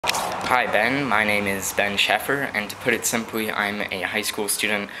Hi Ben, my name is Ben Sheffer, and to put it simply, I'm a high school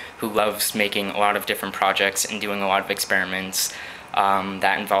student who loves making a lot of different projects and doing a lot of experiments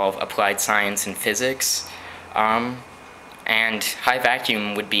that involve applied science and physics. And high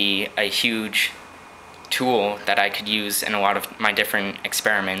vacuum would be a huge tool that I could use in a lot of my different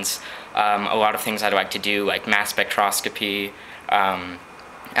experiments. A lot of things I'd like to do, like mass spectroscopy,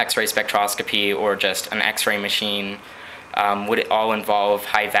 X-ray spectroscopy, or just an X-ray machine, would all involve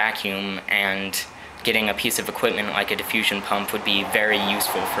high vacuum, and getting a piece of equipment like a diffusion pump would be very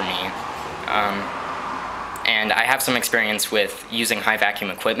useful for me. And I have some experience with using high vacuum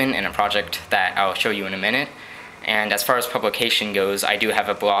equipment in a project that I'll show you in a minute. And as far as publication goes, I do have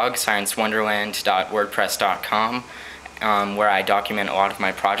a blog, sciencewonderland.wordpress.com, where I document a lot of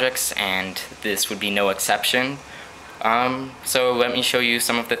my projects, and this would be no exception. So let me show you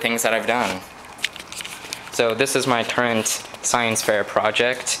some of the things that I've done. So this is my current science fair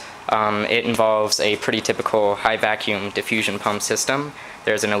project. It involves a pretty typical high vacuum diffusion pump system.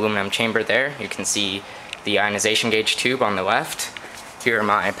 There's an aluminum chamber there. You can see the ionization gauge tube on the left. Here are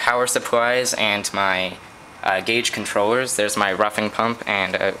my power supplies and my gauge controllers. There's my roughing pump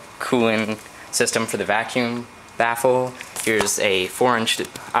and a cooling system for the vacuum baffle. Here's a 4-inch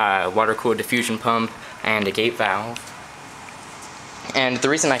water-cooled diffusion pump and a gate valve. And the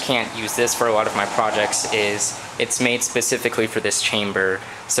reason I can't use this for a lot of my projects is it's made specifically for this chamber.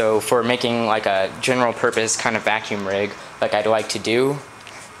 So for making like a general purpose kind of vacuum rig like I'd like to do,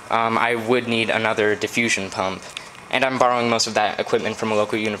 I would need another diffusion pump. And I'm borrowing most of that equipment from a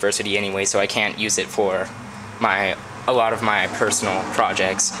local university anyway, so I can't use it for a lot of my personal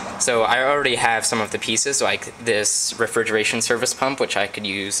projects. So I already have some of the pieces, like this refrigeration service pump, which I could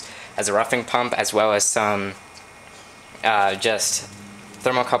use as a roughing pump, as well as some just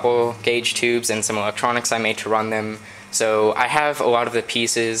thermocouple gauge tubes and some electronics I made to run them. So I have a lot of the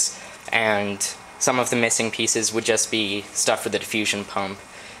pieces, and some of the missing pieces would just be stuff for the diffusion pump.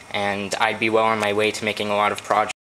 And I'd be well on my way to making a lot of projects